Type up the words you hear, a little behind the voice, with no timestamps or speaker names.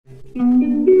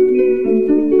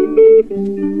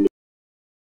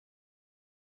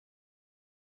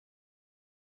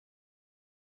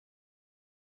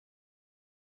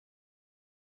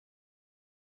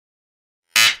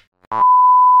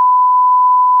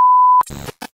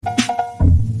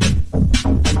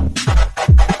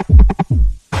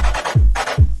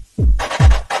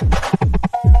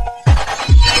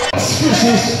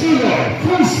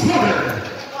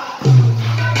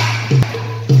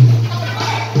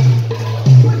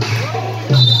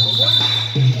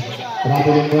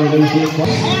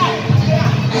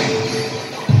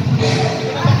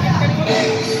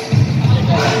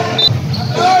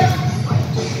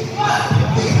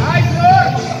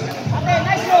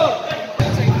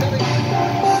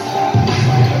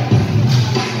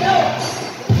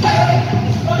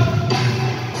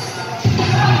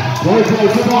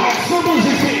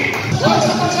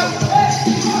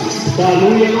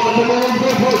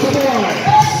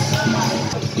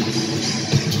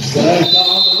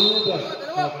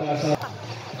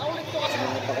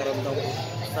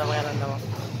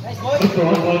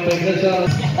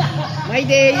My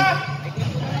day!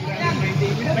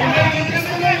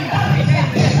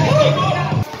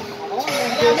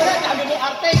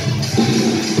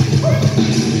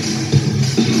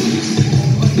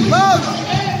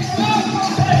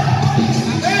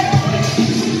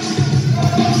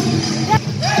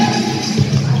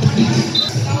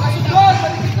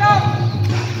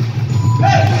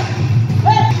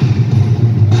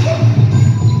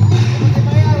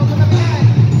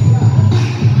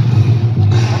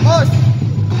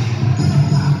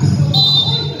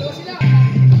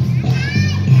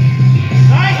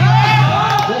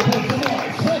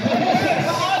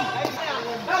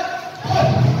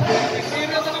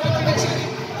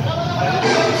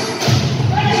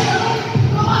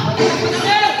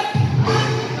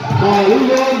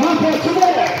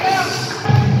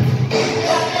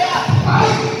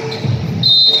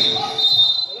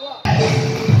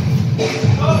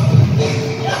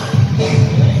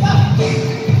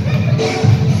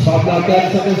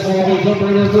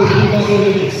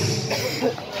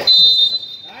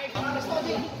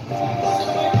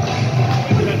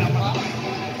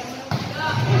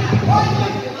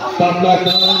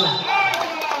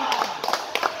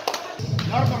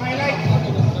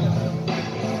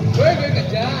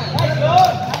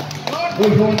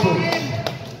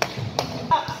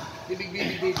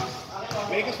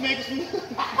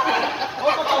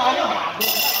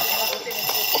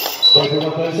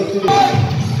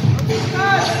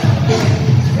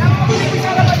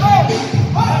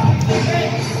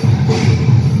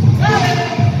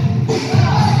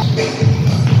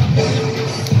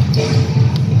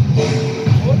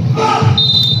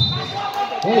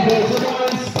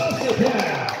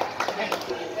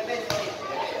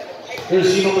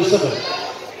 Here's number 7.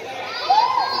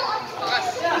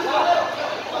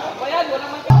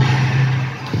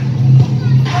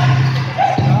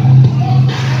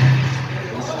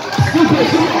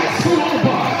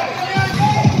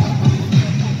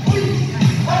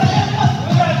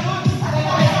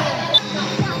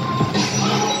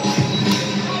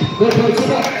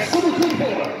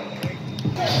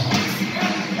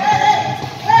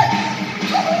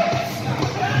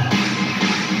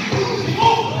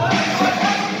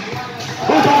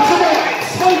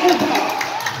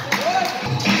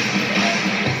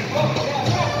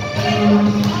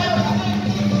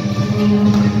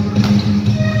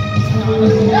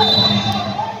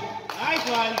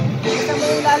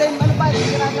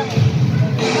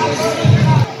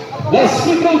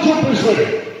 Basketball jumpers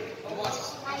ready.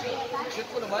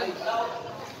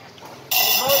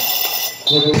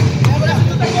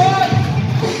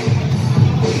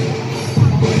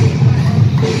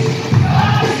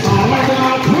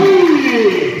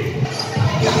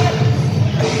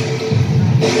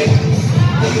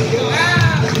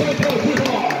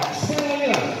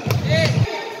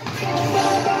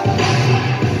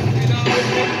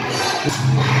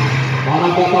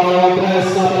 Parang pangalawa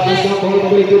press na talas ng ball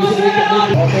pabalik dito sa ikat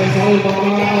ng offense hall para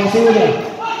mga kasula.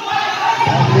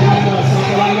 Pagkiyana sa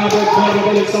kalana ball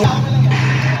pabalik sa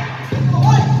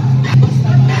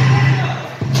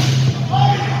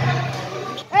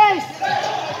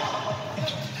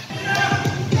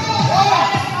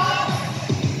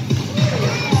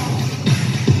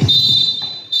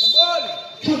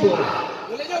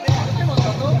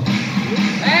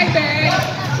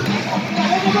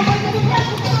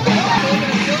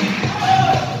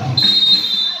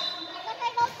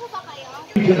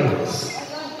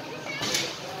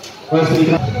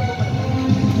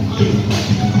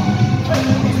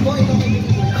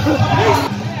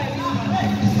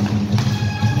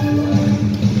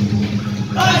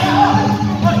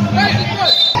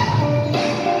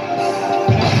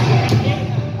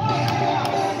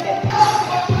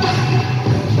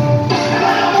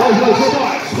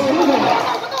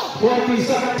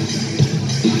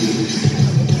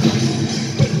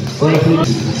That's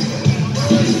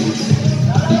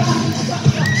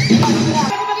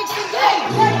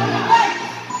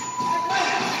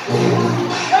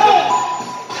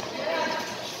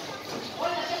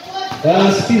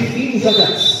 15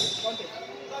 seconds.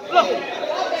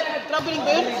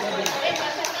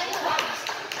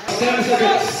 10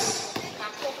 seconds.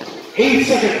 8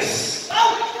 seconds.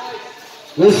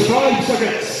 There's 5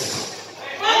 seconds.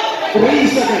 3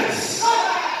 seconds.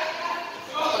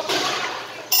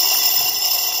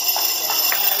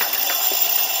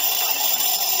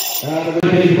 And the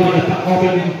BRGY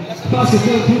Open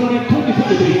Basketball Tournament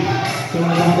 2023.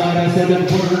 Tournament 7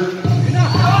 quarter.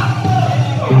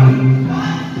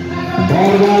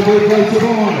 Ball one way play to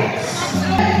boys.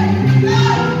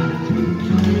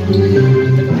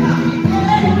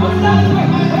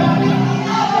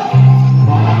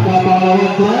 Maka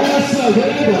palawan berasa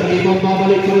dari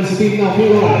membalik Palestin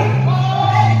Nafiro.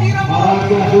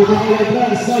 Maka hubungan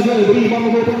berasa dari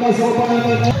membalik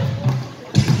Palestin.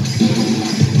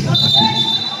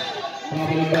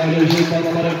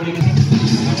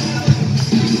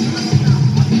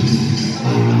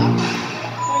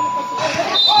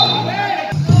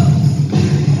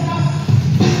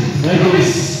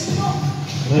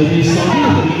 Ladies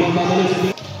sambil terima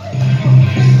kembali.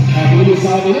 Aku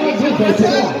saat ini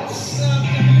berbaca.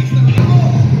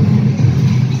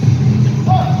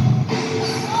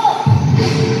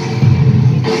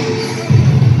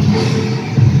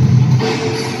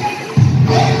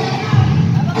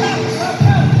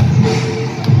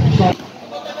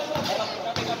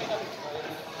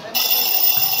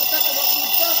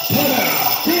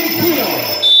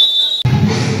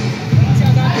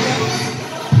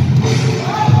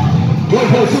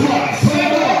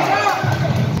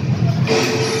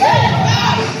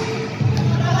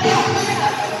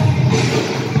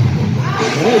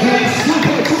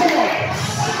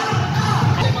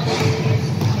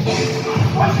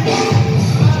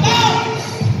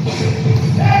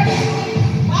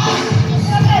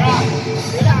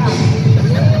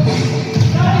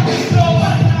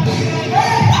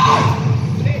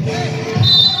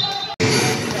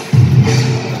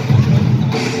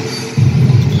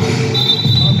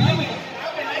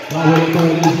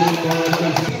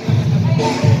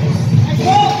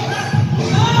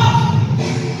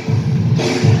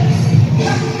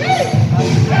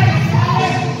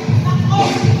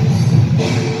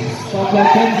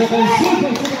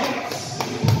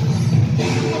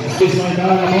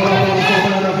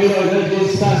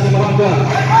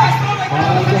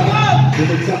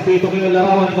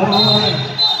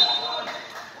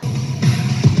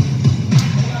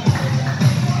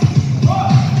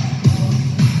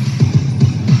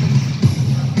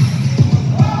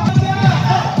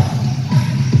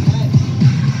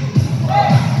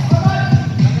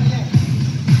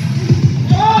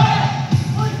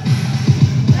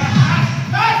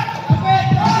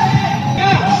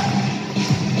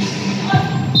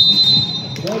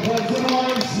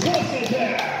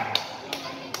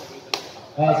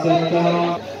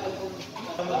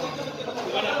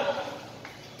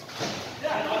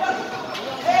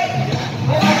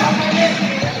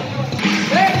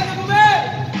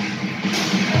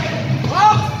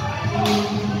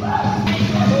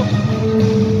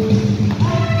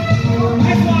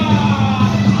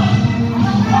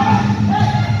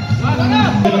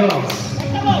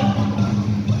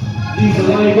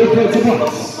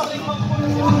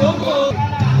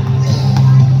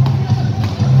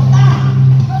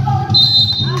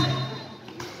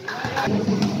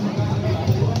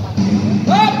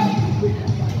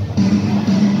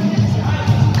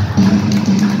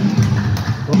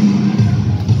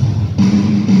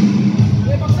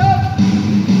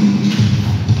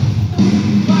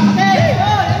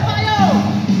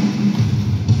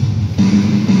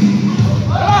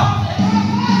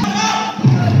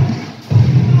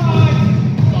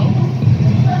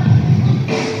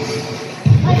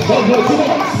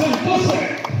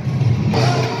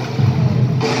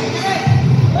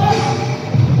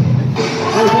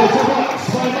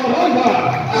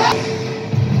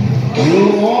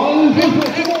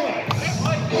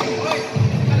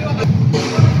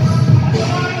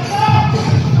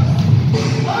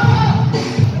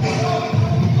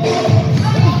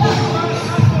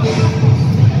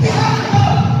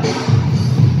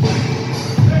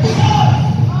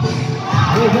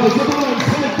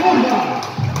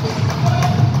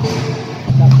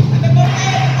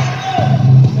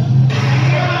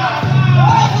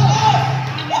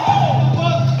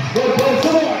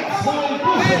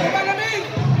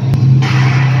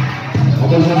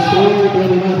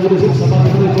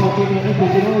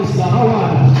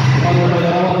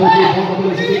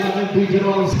 MP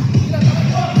Generals.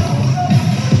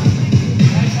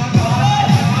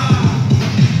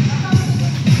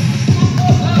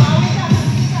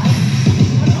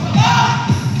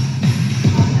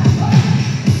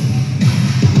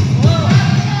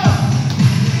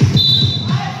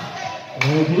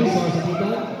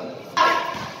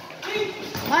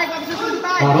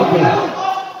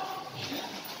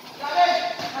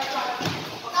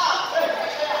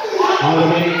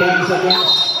 Remaining 10 seconds.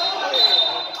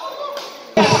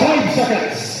 5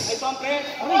 seconds.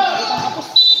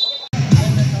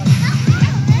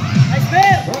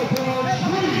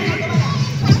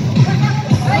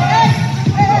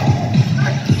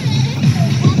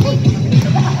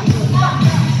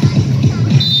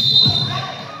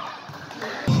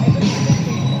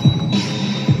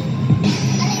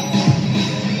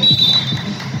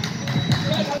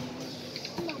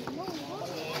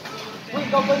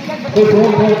 Good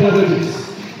one, beverages.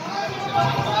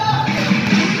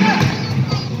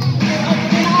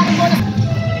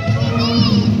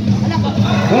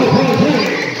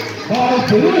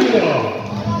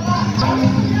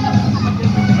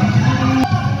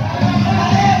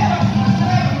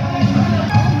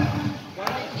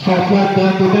 Shot clock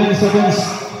down to 10 seconds.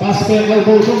 Basket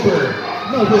elbow jumper.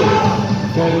 No good.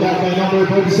 Good back by number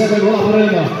 47. Wala pa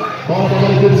rin. Ball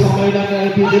pabalik dito sa mainan ng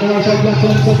LP General. Shot clock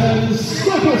 10 seconds.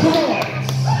 Good for one.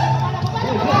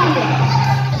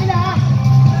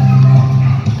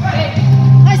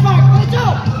 Nice mark. Good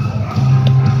job.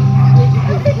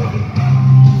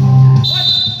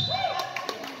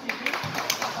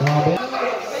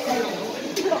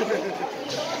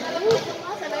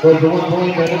 Good for 1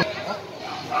 point.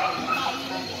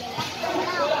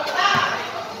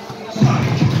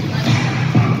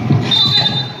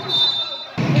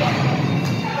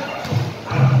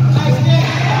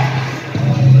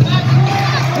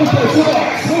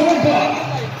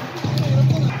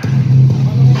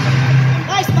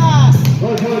 Nice pass.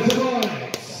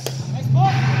 Nice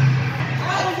ball.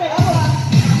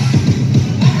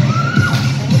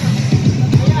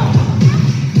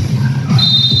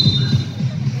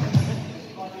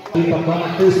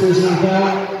 First person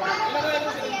down.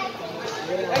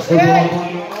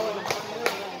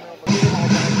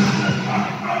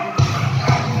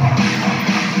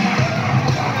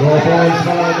 Ball points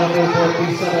by number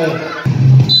 47.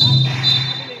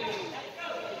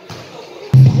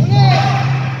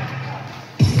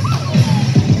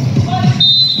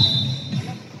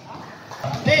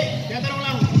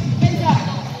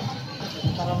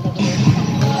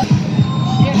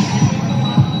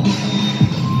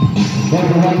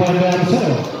 One point down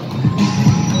center.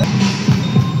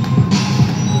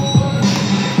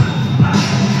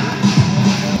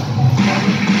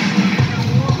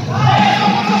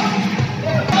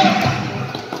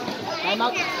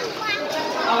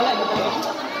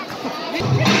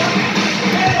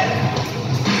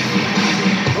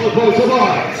 Go to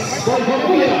Mars. Go for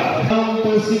Kuya. Down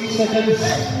to 6 seconds.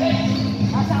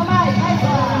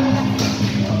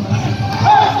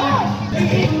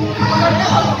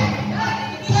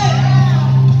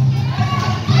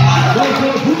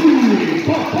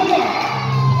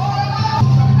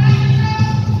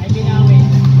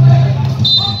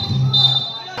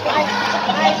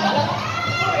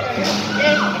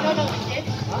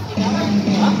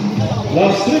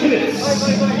 Last 3 minutes.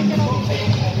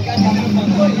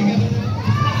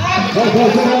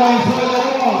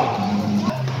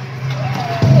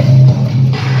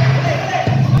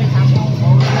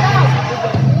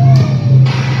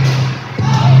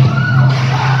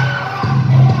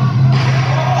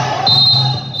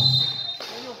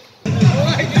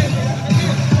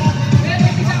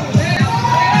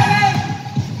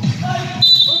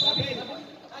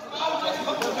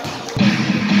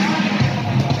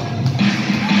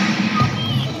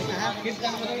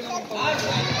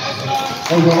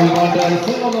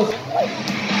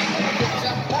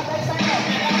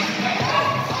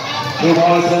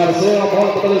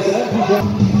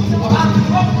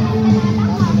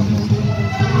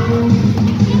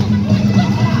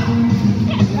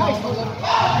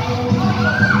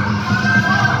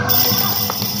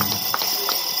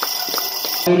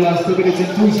 Last 2 minutes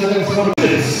and 2 seconds for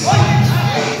this.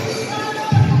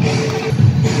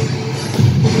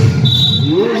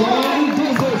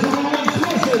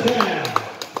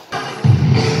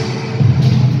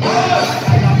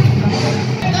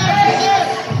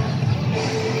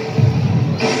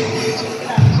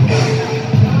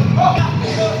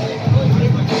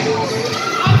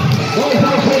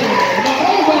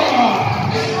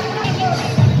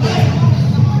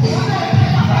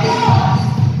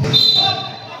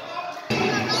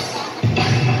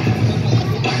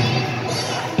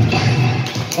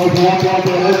 Obrigado,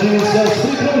 BRGY,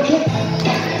 CENTRO.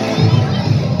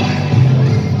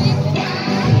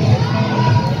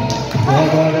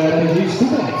 Agora BRGY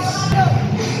estudantes.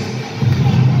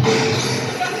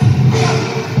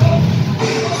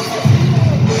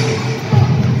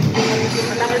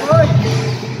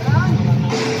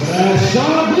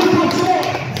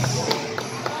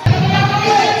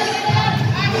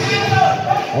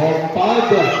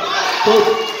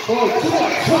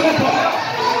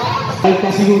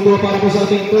 Segundo para o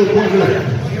ating third quarter.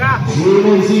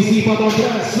 Zero sisi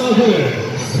patambras Salver.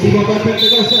 Lima papel de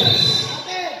Garces.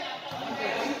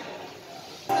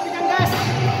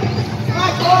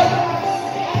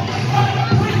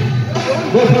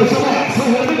 Gol sama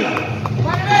Salver Mina.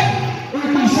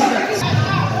 30 seconds.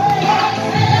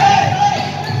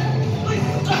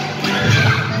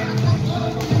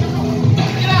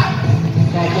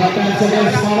 Katakan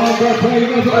seconds para BRGY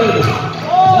United.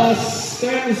 Last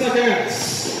 10 seconds.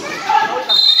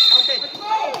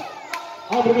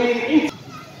 Out remaining 8.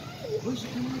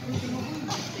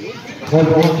 Ball.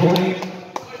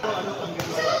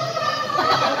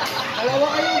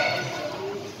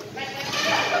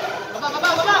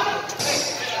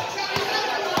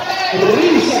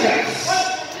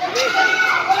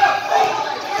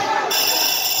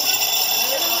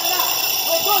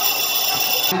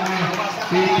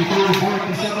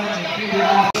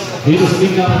 Dito sa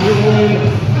tingnan ng Uruguay,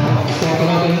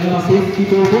 kapalagan nyo ng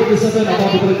 52-47 ang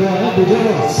pagpapagawa ng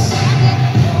Bujeros.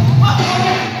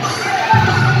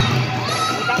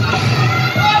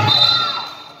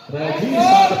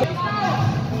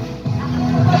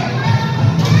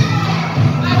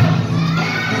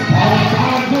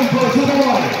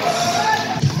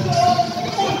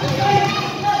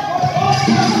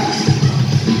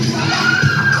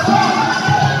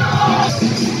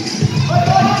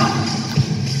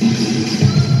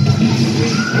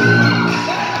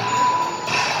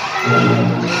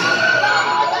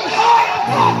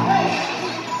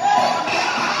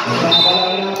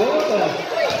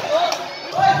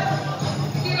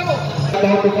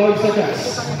 Down to 5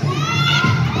 seconds.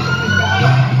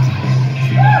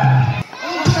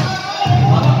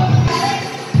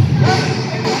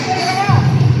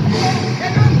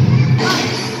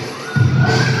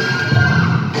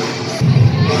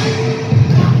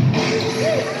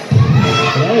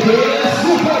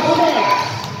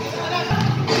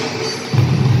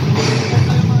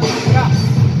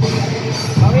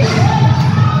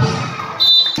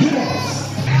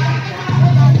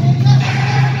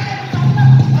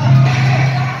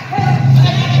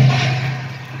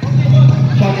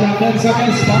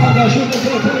 Seconds para the shooter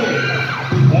to play.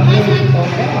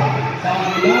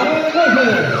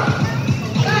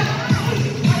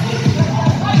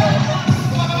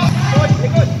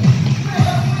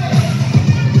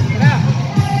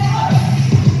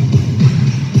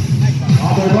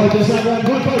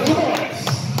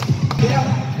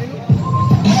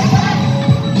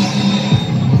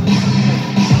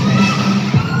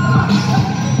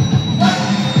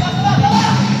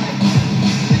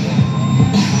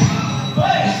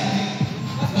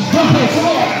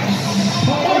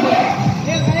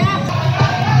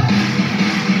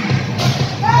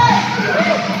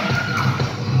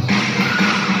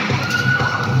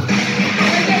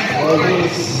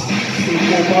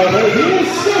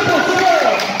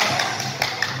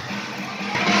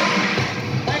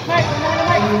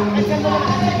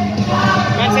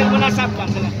 Cancel mo na sub,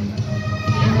 cancel na.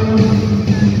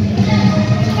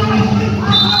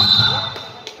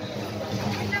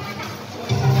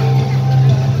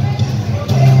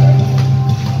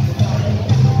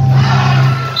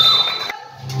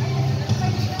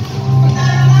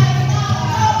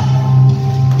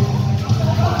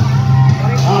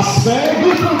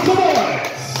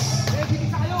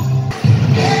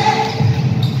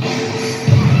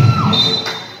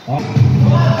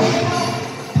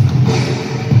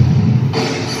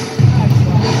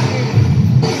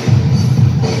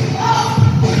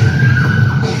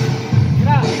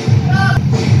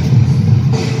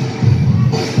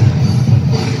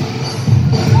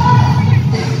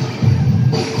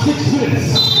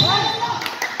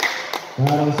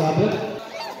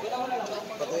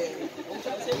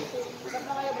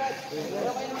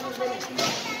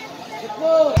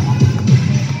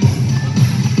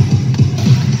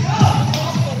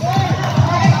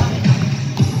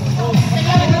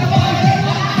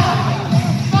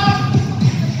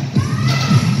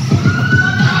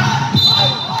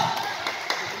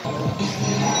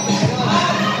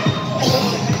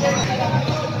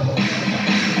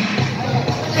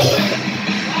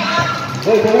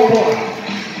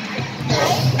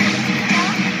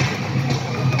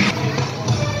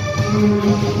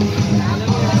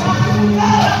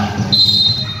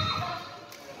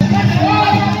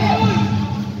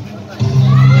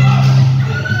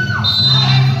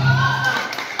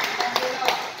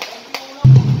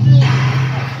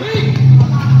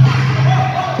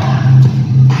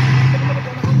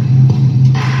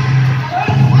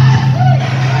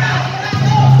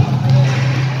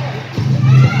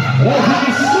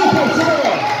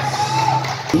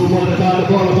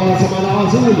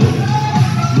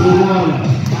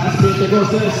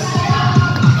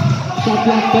 Shot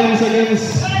clock 10 seconds.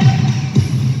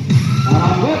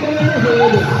 What in the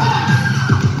neighborhood?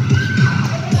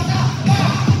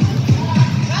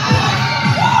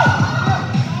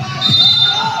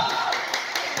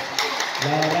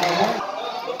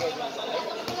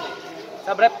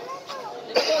 Sabrep.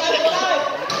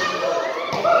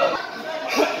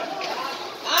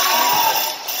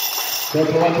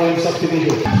 That's 1 point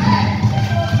substitution.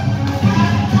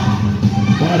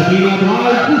 BRGY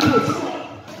drive.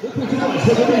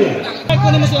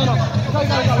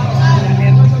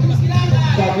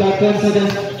 Shot clock 10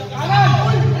 seconds.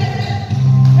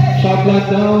 Shot clock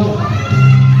down.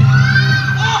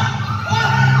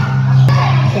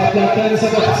 Shot clock 10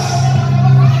 seconds.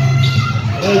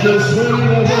 They just swing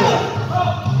it over.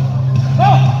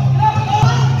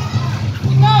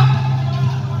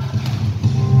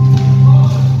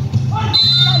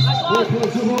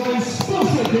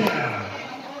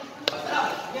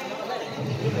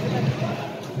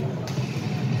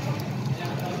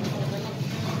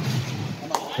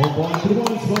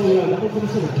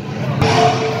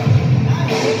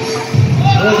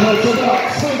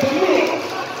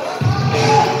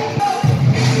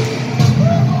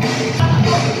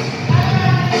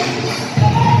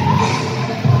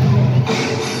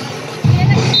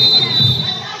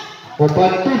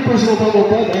 Opat, 2 personal foul,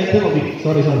 Opat, and penalty.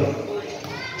 Sorry.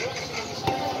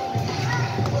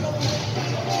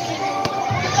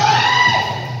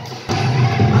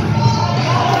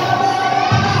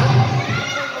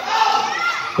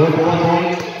 Go for 1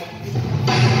 point.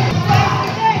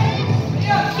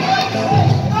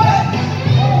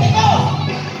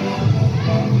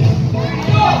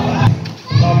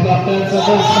 Top left 10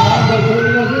 seconds.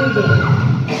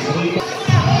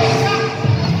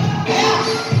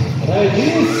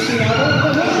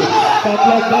 Top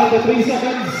left down to 3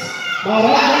 seconds.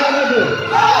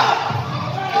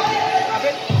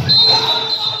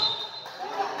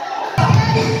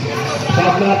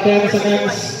 Top left 10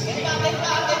 seconds.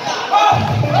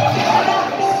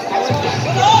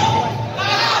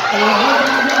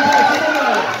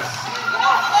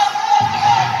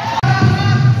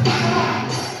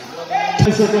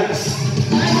 Seconds.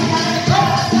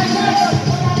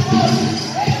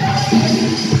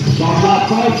 Shot clock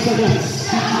 5 seconds.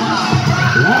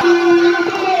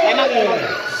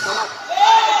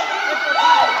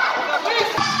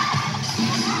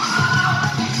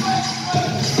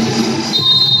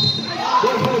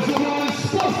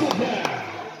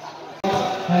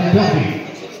 And Duffy.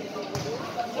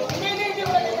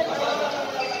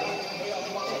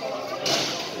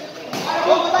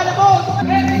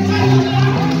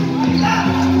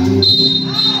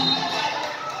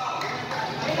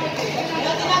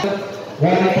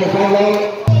 Ready for follow.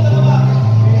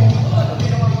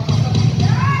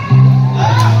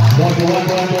 1-1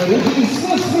 by Richie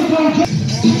Smith with no.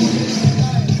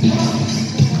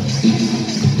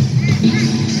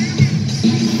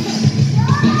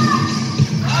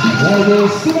 There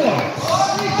is Simon.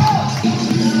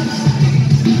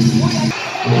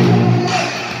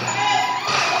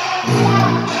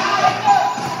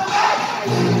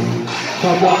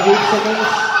 Shot clock 8 seconds.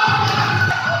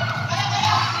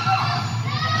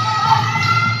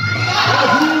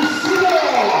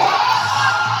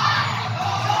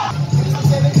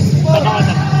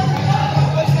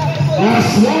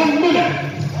 Last 1 minute.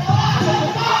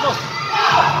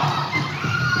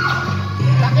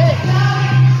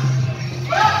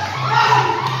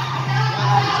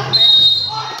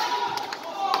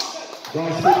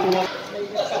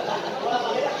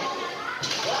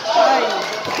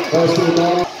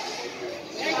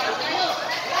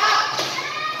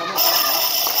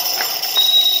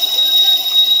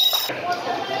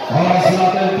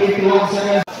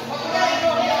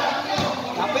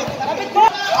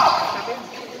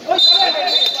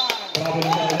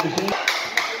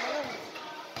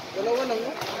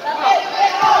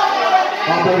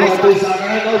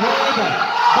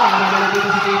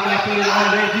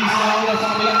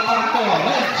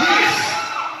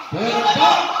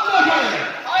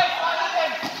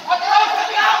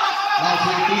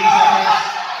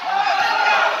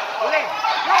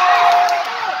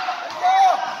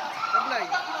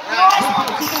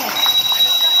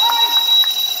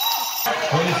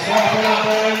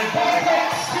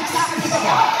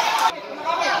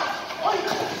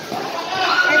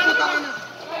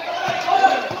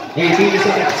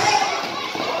 seconds.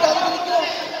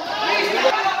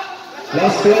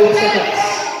 Last 12 seconds.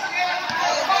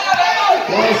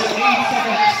 Last 8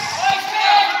 seconds.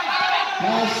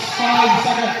 Last 5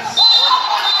 seconds.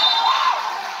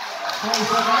 5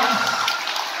 seconds.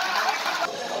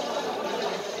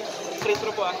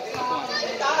 CENTRO po ah.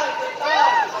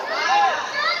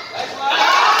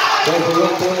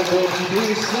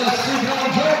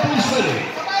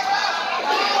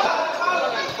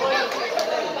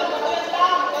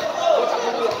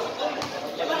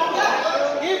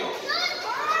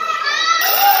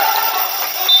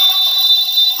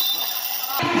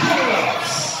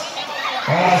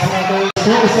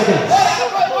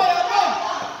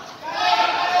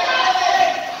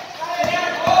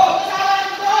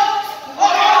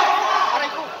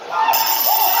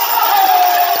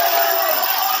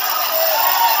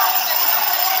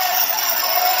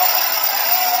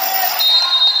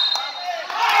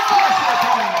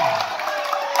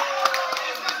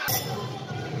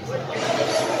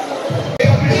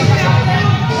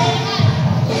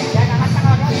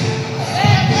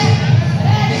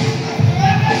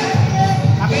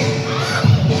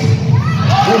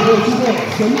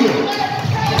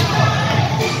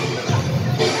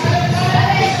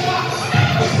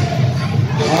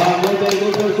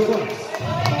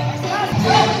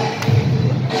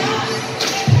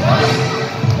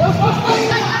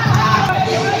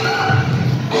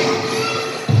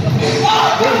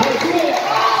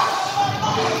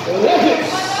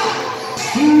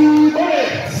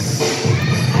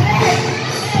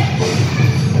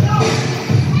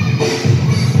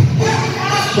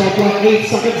 Shot clock 8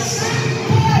 seconds.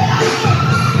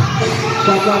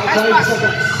 Shot clock 5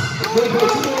 seconds. Good for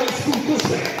 2 minutes to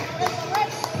Tuesday.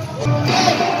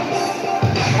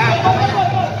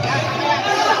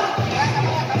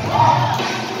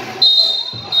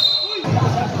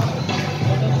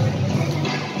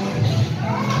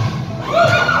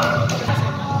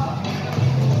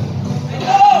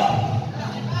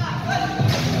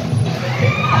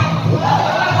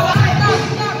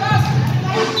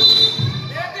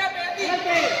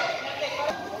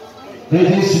 That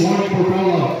is warning for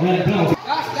foul and penalty.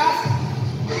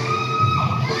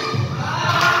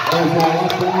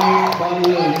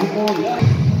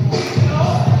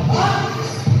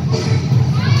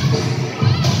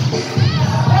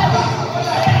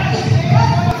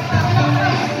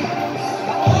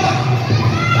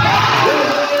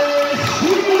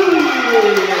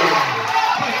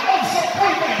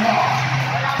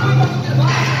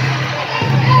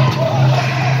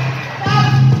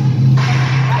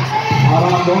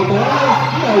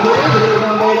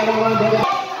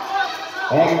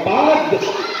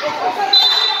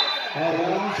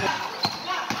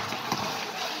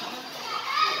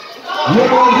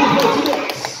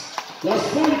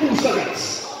 Last 42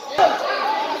 seconds.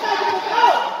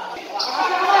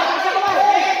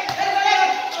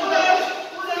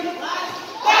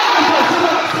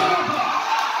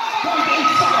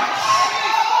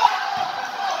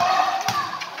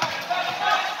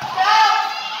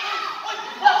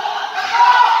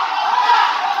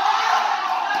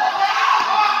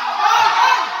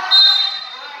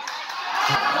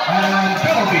 And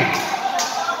penalty.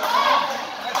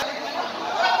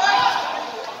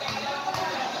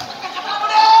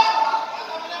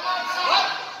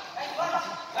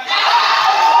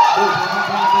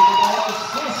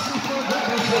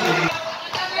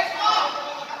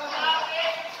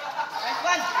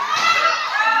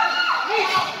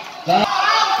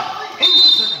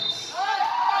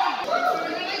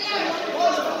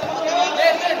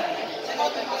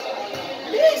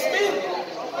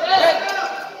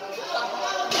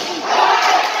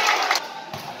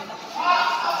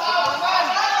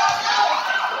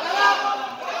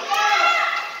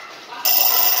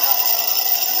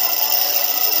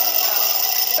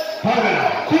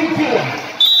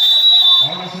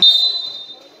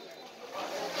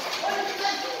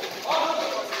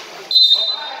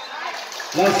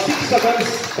 Last 6 seconds.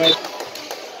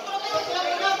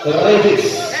 The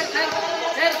Raiders.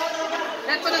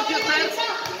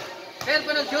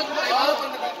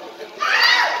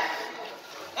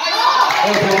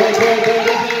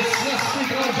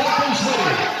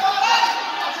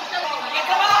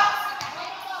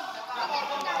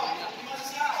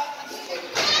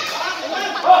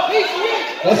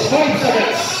 That's 5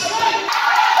 seconds.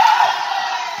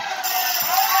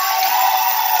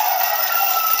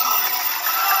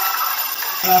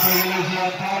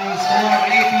 Score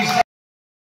 87.